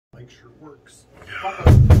mic shirt works. Fuck,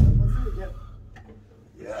 let's do it again.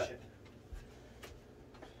 Yeah. Shit.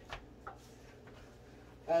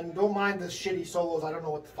 And don't mind the shitty solos. I don't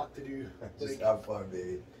know what the fuck to do. Just Like, have fun,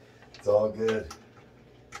 baby. It's all good.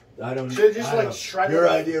 I don't. Should've just, I like, don't- shredded Your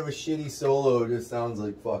it. idea of a shitty solo just sounds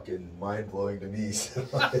like fucking mind blowing to me. So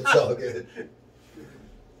it's all good.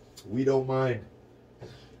 We don't mind.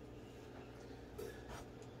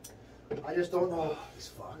 I just don't know. These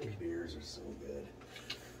fucking beers are so good.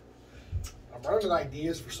 I'm running out of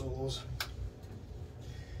ideas for solos.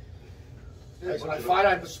 Yeah, Like, when I find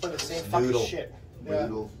I just spend the same fucking Noodle. shit. Yeah.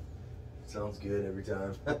 Noodle. Sounds good every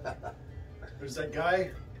time. There's that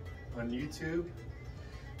guy on YouTube.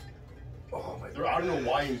 Oh my I don't know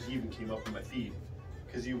why he even came up in my feed.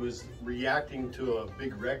 Because he was reacting to a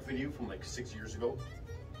Big Wreck video from like 6 years ago.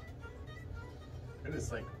 And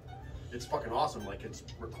it's like, it's fucking awesome. Like it's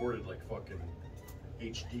recorded like fucking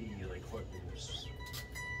HD, like fucking.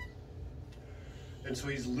 And so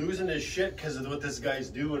he's losing his shit because of what this guy's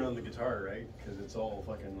doing on the guitar, right? Because it's all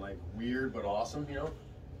fucking like weird but awesome, you know?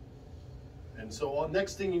 And so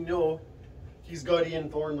next thing you know, he's got Ian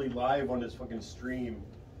Thornley live on his fucking stream,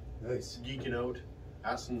 Nice. geeking out,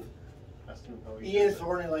 asking him how he Ian does it.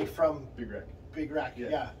 Thornton, like from Big Wreck. Big Rack. Yeah.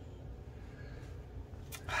 Yeah.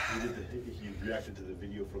 He reacted to the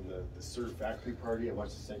video from the Surf Factory party. I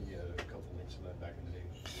must have sent you a couple links from that back in the day.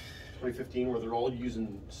 2015, where they're all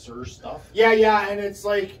using Sur stuff. Yeah, yeah, and it's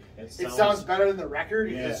like It it sounds better than the record.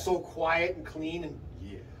 Yeah. It's so quiet and clean, and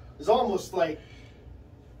Yeah. it's almost like,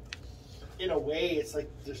 in a way, it's like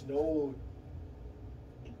there's no.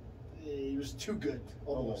 It was too good,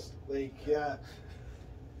 almost. Like, yeah,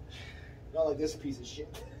 not like this piece of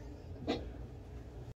shit.